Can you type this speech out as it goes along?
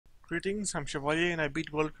Greetings, I'm Chevalier and I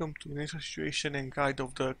bid welcome to the initial situation and guide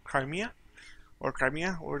of the Crimea, or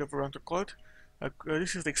whatever you want to call it.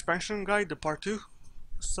 This is the expansion guide, the part 2,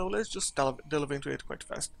 so let's just delve into it quite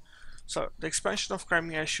fast. So, the expansion of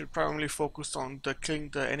Crimea should primarily focus on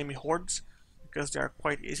killing the enemy hordes, because they are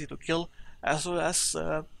quite easy to kill, as well as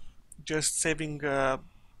just saving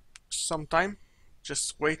some time,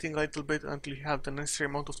 just waiting a little bit until you have the necessary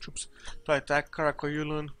amount of troops to attack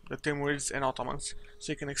Karakoyulun, the Timurids and Ottomans.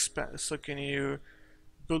 So you can expand. So can you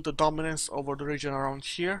build the dominance over the region around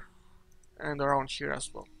here and around here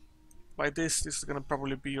as well. By this is gonna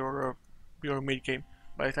probably be your mid game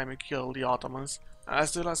by the time you kill the Ottomans,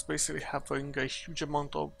 as well as basically having a huge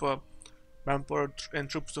amount of manpower and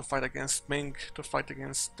troops to fight against Ming, to fight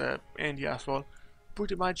against India as well.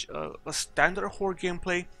 Pretty much a standard horde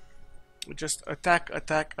gameplay. Just attack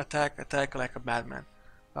like a madman.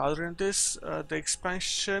 Other than this, the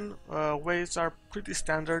expansion ways are pretty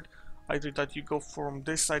standard. Either that you go from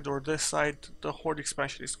this side or this side. The horde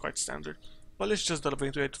expansion is quite standard. But let's just delve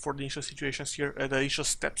into it for the initial situations here, the initial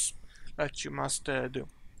steps that you must do.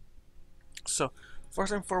 So,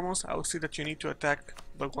 first and foremost, I will say that you need to attack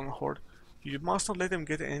the Golden Horde. You must not let them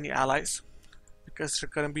get any allies, because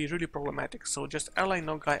they're gonna be really problematic. So just ally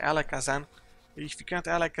Nogai, ally Kazan. If you can't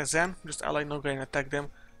ally Kazan, just ally Nogai and attack them.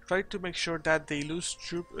 Try to make sure that they lose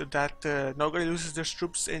Nogai loses their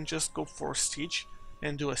troops and just go for a siege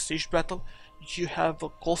and do a siege battle. You have a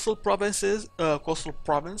coastal province. It's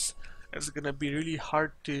gonna be really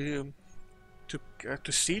hard to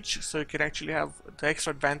siege, so you can actually have the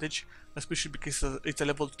extra advantage, especially because it's a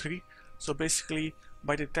level 3. So basically,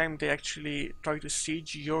 by the time they actually try to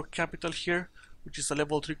siege your capital here, which is a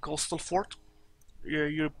level 3 coastal fort,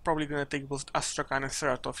 you're probably gonna take both Astrakhan and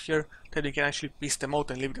Saratov here, then you can actually piece them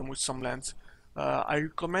out and leave them with some lands. I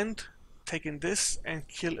recommend taking this and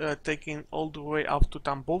taking all the way up to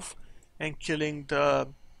Tambov and killing the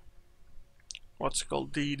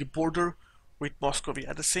the border with Muscovy.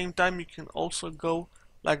 At the same time, you can also go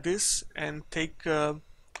like this and take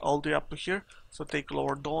all the way up to here. So take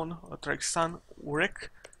Lower Don, Trexan, Urek,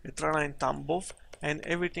 Etrana and Tambov, and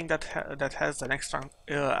everything that has an extra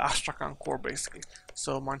Astrakhan core basically.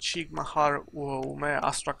 So Manchik, Mahar, Ume,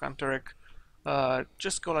 Astrakhan, Turek.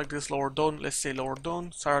 Just go like this: Lower Don, let's say Lower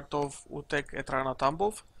Don, Saratov, Utek, Etrana,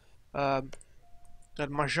 Tambov.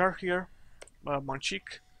 Then Majar here,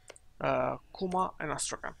 Manchik, Kuma and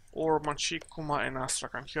Astrakhan, or Manchik, Kuma and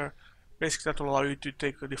Astrakhan here. Basically that will allow you to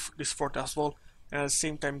take this fort as well, and at the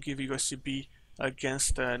same time give you a CB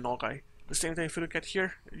against Nogai. At the same time, if you look at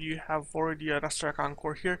here, you have already an Astrakhan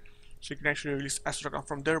core here, so you can actually release Astrakhan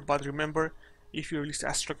from there. But remember, if you release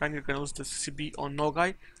Astrakhan, you're gonna lose the CB on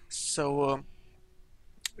Nogai. So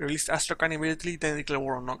release Astrakhan immediately, then declare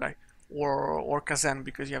war on Nogai or Kazan,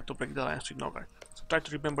 because you have to break the alliance with Nogai. So try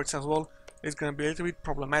to remember this as well. It's gonna be a little bit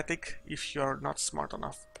problematic if you're not smart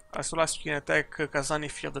enough. As well as you can attack Kazan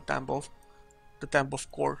if you have the Tambov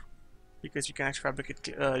core, because you can actually fabricate,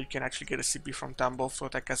 you can actually get a CB from Tambov to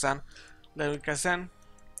attack Kazan. Then with Kazan,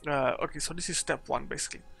 okay, so this is step 1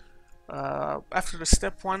 basically. After the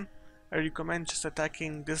step 1, I recommend just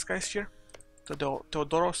attacking these guys here,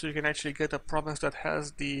 Teodoro, so you can actually get a province that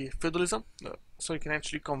has the feudalism, so you can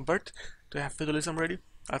actually convert to have feudalism ready.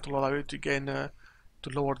 That will allow you to gain, to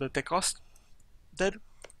lower the tech cost. Then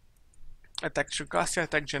attack Circassia,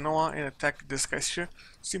 attack Genoa, and attack these guys here,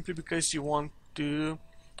 simply because you want to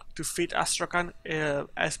feed Astrakhan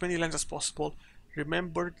as many lands as possible.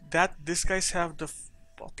 Remember that these guys have the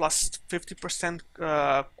plus 50%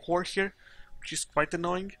 core here, which is quite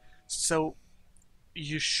annoying. So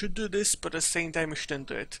you should do this, but at the same time you shouldn't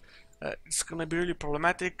do it. It's gonna be really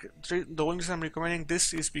problematic. The only reason I'm recommending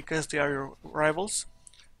this is because they are your rivals,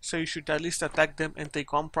 so you should at least attack them and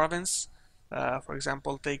take one province. For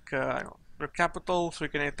example, take their capital, so you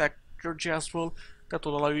can attack Georgia as well. That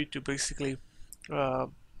will allow you to basically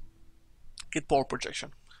get power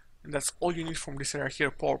projection, and that's all you need from this area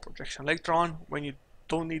here, power projection. Later on, when you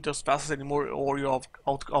don't need those passes anymore, or you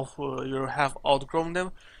have outgrown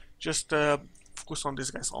them, just focus on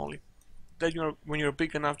these guys only. Then when you're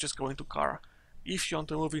big enough, just go into Kara. If you want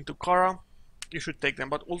to move into Kara, you should take them,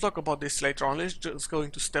 but we'll talk about this later on. Let's just go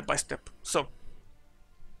into step by step. So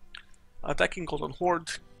attacking Golden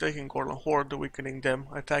Horde, taking Golden Horde, weakening them,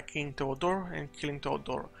 attacking Teodor and killing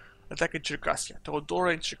Teodor. Attacking Circassia.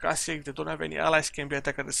 Teodora and Circassia, if they don't have any allies, can be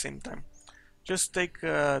attacked at the same time. Just take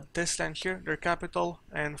this land here, their capital,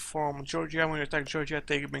 and from Georgia, when you attack Georgia,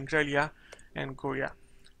 take Mingrelia and Goria.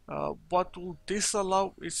 What will this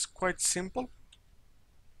allow is quite simple.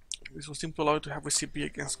 This will simply allow you to have a CP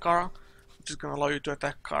against Kara, which is going to allow you to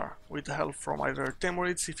attack Kara with the help from either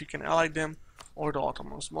Timurids, if you can ally them, or the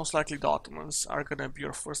Ottomans. Most likely the Ottomans are gonna be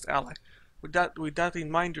your first ally. With that in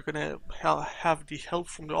mind, you're gonna have the help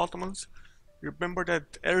from the Ottomans. Remember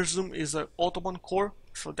that Erzurum is an Ottoman core,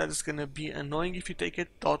 so that is gonna be annoying if you take it.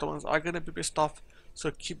 The Ottomans are gonna be pissed off,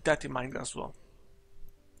 so keep that in mind as well.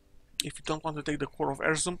 If you don't want to take the core of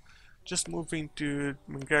Erzurum, just move into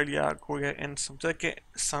Mongolia, Korea, and some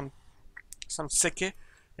Seke,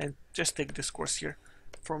 and just take this course here.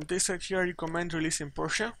 From this side here, I recommend releasing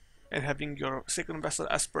Persia and having your second vessel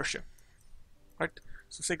as Persia. Right?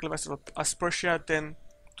 So second vessel as Persia, then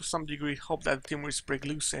to some degree hope that the Timurids break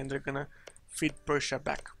loose and they're gonna feed Persia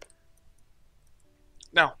back.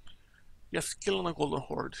 Now, you have to kill on a Golden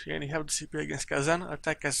Horde, and you have the CP against Kazan,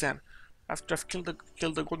 attack Kazan. After you've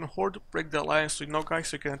killed the Golden Horde, break the alliance with Nogai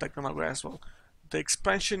so you can attack the Nogai as well. The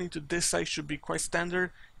expansion into this side should be quite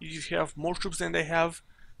standard. If you have more troops than they have,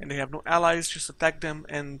 and they have no allies, just attack them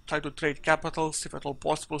and try to trade capitals if at all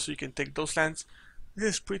possible so you can take those lands.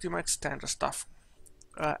 This is pretty much standard stuff.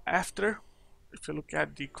 After, if you look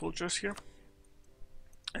at the cultures here,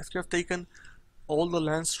 after you have taken all the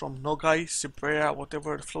lands from Nogai, Siberia,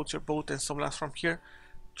 whatever floats your boat, and some lands from here,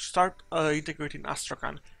 start integrating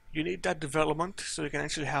Astrakhan. You need that development so you can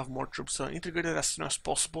actually have more troops. So integrate it as soon as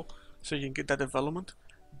possible so you can get that development.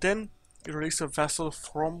 Then you release a vessel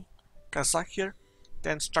from Kazakh here.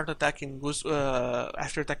 Then start attacking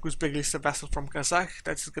after attack Uzbek, release a vessel from Kazakh.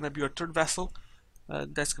 That's gonna be your third vessel.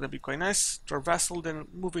 That's gonna be quite nice. Third vessel, then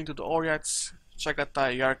moving to the Oryats,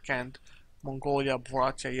 Chagatai, Yarkand, Mongolia,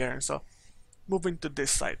 Buratia, Yeren. So moving to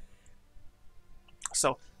this side.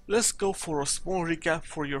 So let's go for a small recap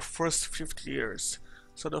for your first 50 years.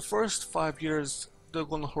 So the first 5 years, the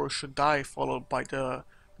Golden Horde should die, followed by the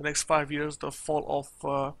next 5 years, the fall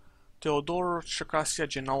of Theodore, Circassia,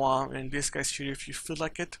 Genoa, and these guys here if you feel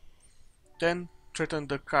like it. Then threaten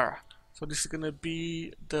the Kara. So this is gonna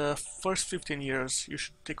be the first 15 years you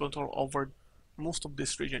should take control over most of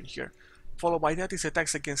this region here. Followed by that is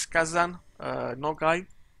attacks against Kazan, Nogai,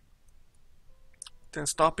 then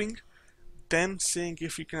stopping, then seeing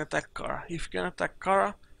if you can attack Kara. If you can attack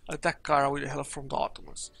Kara with the help from the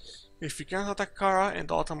Ottomans. If you can't attack Kara and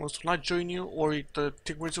the Ottomans will not join you, or the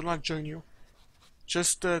Timurids will not join you,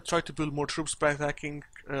 just try to build more troops by attacking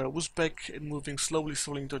Uzbek and moving slowly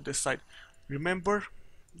into this side. Remember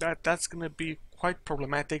that that's gonna be quite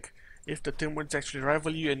problematic if the Timurids actually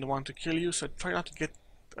rival you and want to kill you, so try not to get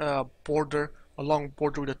a long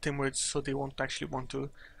border with the Timurids so they won't actually want to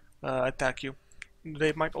attack you.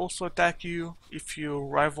 They might also attack you if you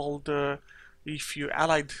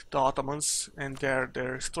allied the Ottomans and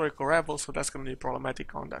they're historical rivals, so that's going to be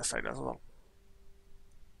problematic on that side as well.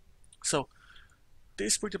 So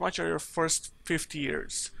these pretty much are your first 50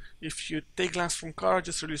 years. If you take lands from Kara,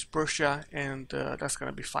 just release Persia and that's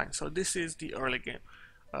going to be fine. So this is the early game.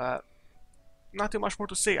 Nothing much more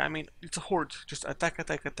to say. I mean, it's a horde, just attack.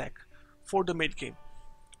 For the mid game,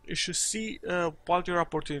 you should see what your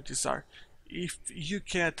opportunities are. If you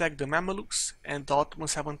can attack the Mamelukes and the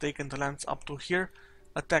Ottomans haven't taken the lands up to here,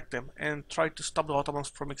 attack them and try to stop the Ottomans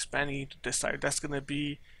from expanding into this side. That's gonna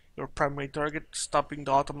be your primary target, stopping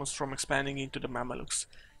the Ottomans from expanding into the Mamelukes.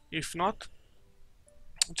 If not,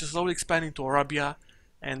 just slowly expand into Arabia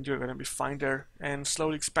and you're gonna be fine there, and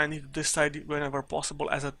slowly expand into this side whenever possible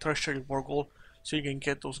as a tertiary war goal so you can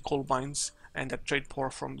get those gold mines and that trade power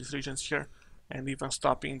from these regions here, and even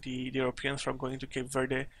stopping the Europeans from going to Cape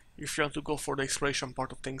Verde if you want to go for the exploration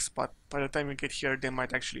part of things, but by the time you get here they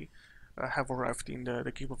might actually have arrived in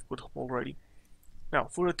the Cape of Good Hope already. Now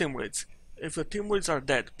for the Timurids, if the Timurids are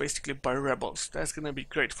dead basically by rebels, that's gonna be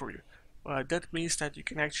great for you. That means that you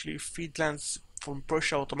can actually feed lands from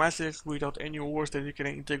Persia automatically without any wars, then you can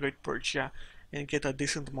integrate Persia and get a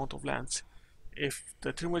decent amount of lands. If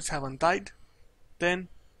the Timurids haven't died, then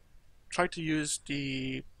try to use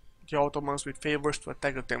the Ottomans with favors to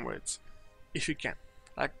attack the Timurids, if you can.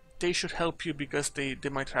 Like, they should help you because they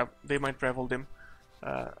might rival them.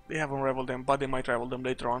 They haven't rivaled them, but they might rival them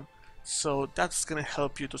later on. So that's gonna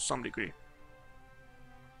help you to some degree.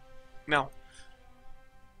 Now,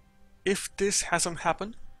 if this hasn't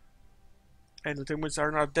happened and the Timurids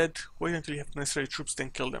are not dead, wait until you have the necessary troops,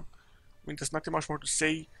 then kill them. I mean, there's nothing much more to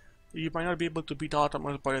say. You might not be able to beat the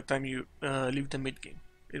Ottomans by the time you leave the mid game,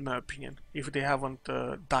 in my opinion, if they haven't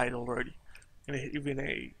died already, and even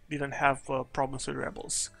they didn't have problems with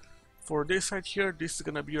rebels. For this side here, this is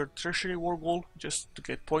gonna be your tertiary war goal, just to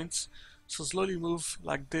get points. So slowly move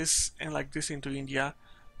like this and like this into India,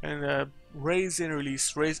 and raise and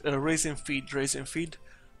release, raise and feed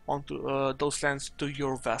onto those lands to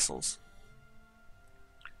your vassals.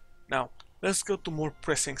 Now let's go to more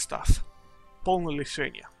pressing stuff. Poland,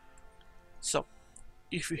 Lithuania. So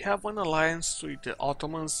if you have an alliance with the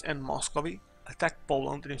Ottomans and Muscovy, attack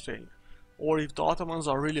Poland and Lithuania. Or if the Ottomans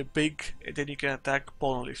are really big, then you can attack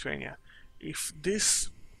Poland and Lithuania. If these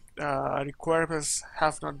requirements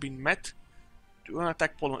have not been met, do not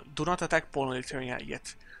attack Poland and Lithuania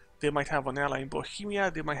yet. They might have an ally in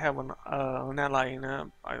Bohemia, they might have an ally in,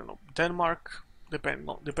 I don't know, Denmark,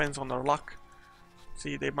 depends on their luck.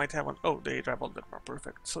 See, they might have they rebelled Denmark,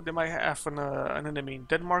 perfect. So they might have an enemy in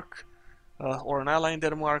Denmark, or an ally in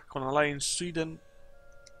Denmark, or an ally in Sweden.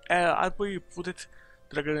 I'd way you put it,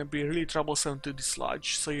 they're gonna be really troublesome to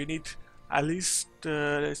dislodge. So you need at least,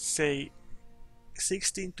 let's say,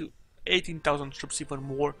 16 to 18,000 troops, even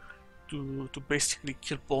more, to basically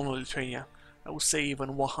kill Poland and Lithuania. I would say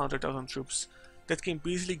even 100,000 troops. That can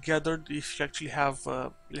be easily gathered if you actually have,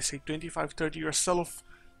 let's say, 25-30 yourself,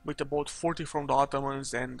 with about 40 from the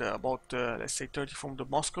Ottomans and about, let's say, 30 from the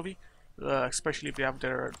Muscovy, especially if they have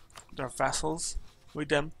their vassals with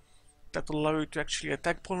them. That will allow you to actually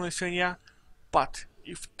attack Poland and Lithuania. But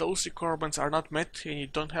if those requirements are not met and you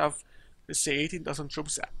don't have, let's say, 18,000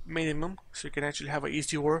 troops minimum, so you can actually have an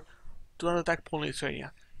easy war, do not attack Poland and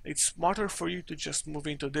Lithuania. It's smarter for you to just move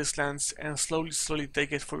into these lands and slowly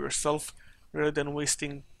take it for yourself, rather than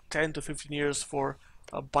wasting 10 to 15 years for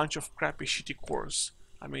a bunch of crappy shitty cores.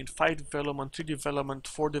 I mean, 5 development, 3 development,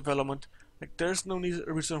 4 development, like there's no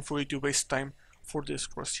reason for you to waste time for this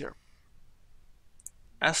course here.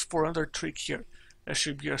 As for another trick here, that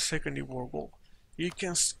should be your secondary war goal. You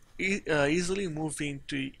can easily move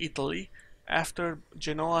into Italy after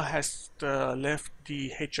Genoa has left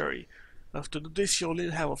the HRE. To do this, you only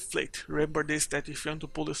have a fleet. Remember this, that if you want to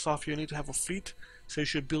pull this off, you need to have a fleet. So you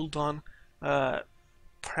should build on,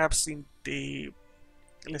 perhaps in the,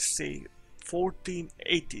 let's say,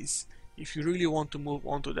 1480s, if you really want to move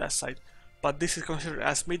on to that side. But this is considered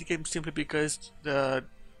as mid-game simply because the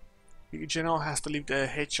Genoa has to leave the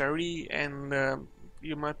HRE, and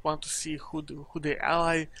you might want to see who they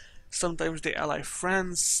ally. Sometimes they ally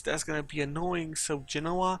France, that's gonna be annoying, so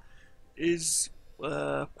Genoa is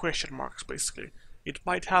question marks basically. It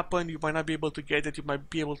might happen, you might not be able to get it, you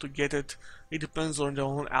might be able to get it. It depends on their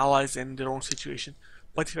own allies and their own situation.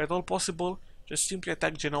 But if at all possible, just simply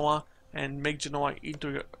attack Genoa and make Genoa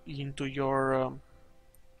into your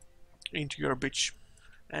bitch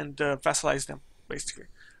and vassalize them basically.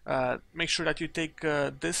 Make sure that you take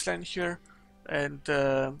this land here and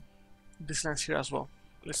this land here as well.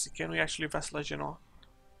 Let's see, can we actually vassalize Genoa?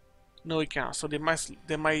 No, we can't. So you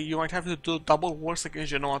might have to do double wars against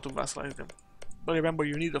Genoa to vassalize them. But remember,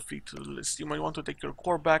 you need a fleet to do this. You might want to take your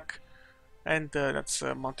core back, and that's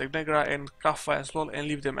Montenegro and Kaffa as well, and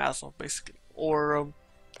leave them Azov basically. Or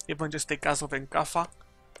even just take Azov and Kaffa,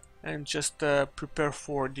 and just prepare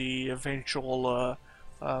for the eventual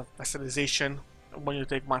vassalization when you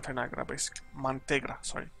take Montenegro basically. Mantegra,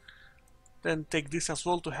 sorry. Then take this as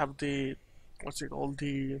well to have the, what's it called,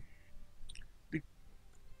 the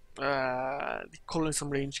colonialism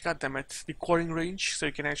range, goddammit, the coring range, so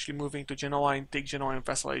you can actually move into Genoa and take Genoa and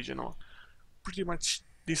vassalize Genoa. Pretty much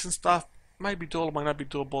decent stuff. Might be doable, might not be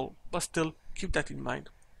doable, but still keep that in mind.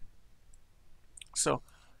 So,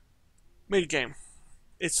 mid game,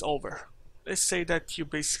 it's over. Let's say that you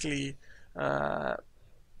basically have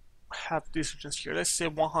this regions here. Let's say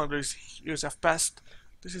 100 years have passed.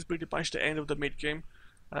 This is pretty much the end of the mid game.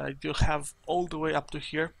 You'll have all the way up to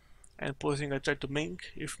here, and posing a threat to Ming.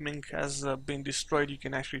 If Ming has been destroyed, you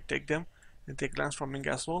can actually take them and take lands from Ming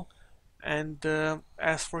as well. And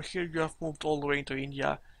as for here, you have moved all the way into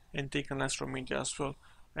India and taken lands from India as well.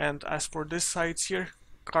 And as for this sides here,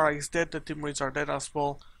 Kara is dead, the Timurids are dead as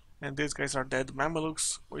well, and these guys are dead.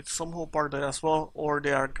 Mamelukes with some hope are dead as well, or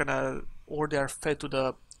they are fed to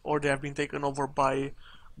the, or they have been taken over by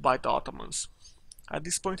the Ottomans. At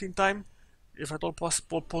this point in time, if at all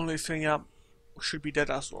possible, Poland and Lithuania should be dead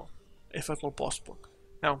as well, if at all possible.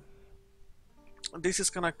 Now, this is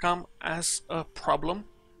gonna come as a problem.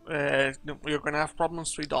 You're gonna have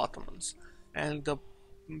problems with the Ottomans, and the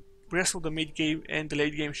rest of the mid game and the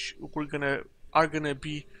late game are gonna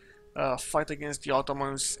be fight against the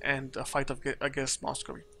Ottomans and a fight against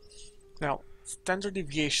Muscovy. Now, standard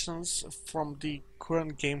deviations from the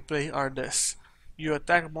current gameplay are this: you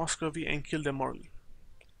attack Muscovy and kill them early.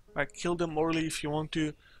 Right, kill them early if you want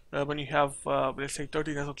to. When you have, let's say,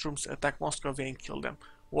 30,000 troops, attack Muscovy and kill them.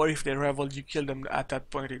 Or if they rebel, you kill them at that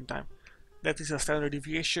point in time. That is a standard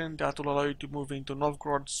deviation that will allow you to move into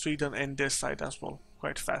Novgorod, Sweden, and this side as well,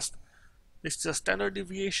 quite fast. This is a standard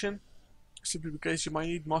deviation simply because you might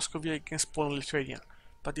need Muscovy against Poland and Lithuania.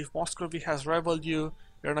 But if Muscovy has rivaled you,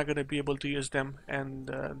 you're not going to be able to use them, and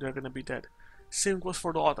they're going to be dead. Same goes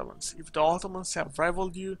for the Ottomans. If the Ottomans have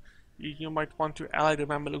rivaled you, you might want to ally the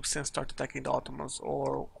Mamelukes and start attacking the Ottomans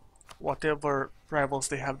or whatever rivals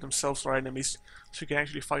they have themselves or enemies, so you can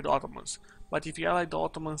actually fight the Ottomans. But if you ally the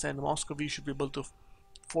Ottomans and Muscovy, you should be able to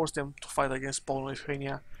force them to fight against Poland and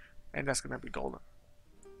Lithuania, and that's gonna be golden.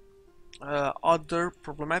 Other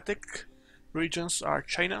problematic regions are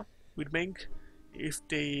China with Ming. If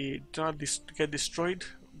they do not get destroyed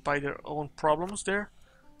by their own problems there,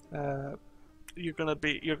 you're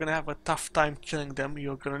gonna have a tough time killing them.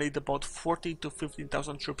 You're gonna need about 14 to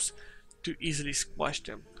 15,000 troops to easily squash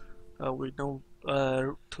them with no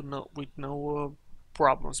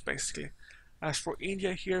problems basically. As for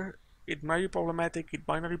India here, it might be problematic. It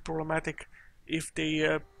might not be problematic if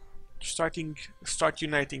they start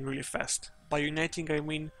uniting really fast. By uniting, I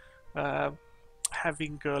mean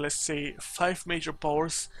having let's say 5 major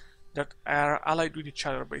powers that are allied with each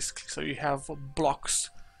other basically. So you have blocks.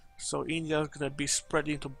 So India is gonna be spread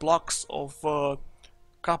into blocks of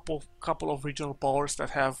couple of regional powers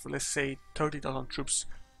that have, let's say, 30,000 troops,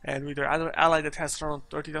 and with their other ally that has around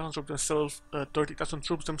 30,000 troops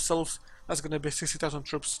themselves, that's gonna be 60,000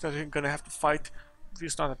 troops that you're gonna have to fight.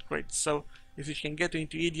 It's not that great. So if you can get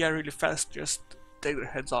into India really fast, just take their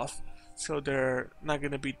heads off. So there are not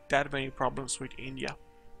gonna be that many problems with India.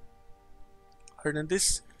 Other than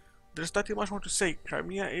this, there's nothing much more to say.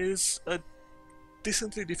 Crimea is a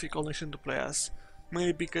decently difficult nation to play as,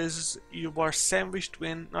 mainly because you are sandwiched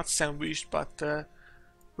not sandwiched, but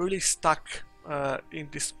really stuck in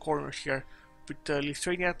this corner here, with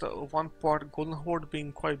Lithuania at one part, Golden Horde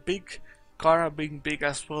being quite big, Kara being big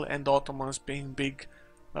as well, and the Ottomans being big,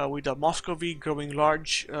 with the Muscovy growing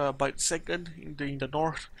large by the second in the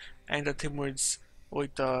north, and the Timurids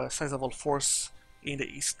with a sizable force in the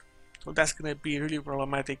east. So that's gonna be really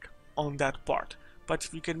problematic on that part. But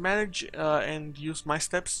if you can manage and use my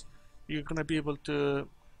steps, you're gonna be able to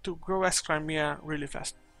grow as Crimea really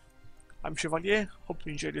fast. I'm Chevalier, hope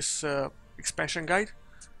you enjoyed this expansion guide,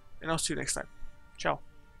 and I'll see you next time. Ciao.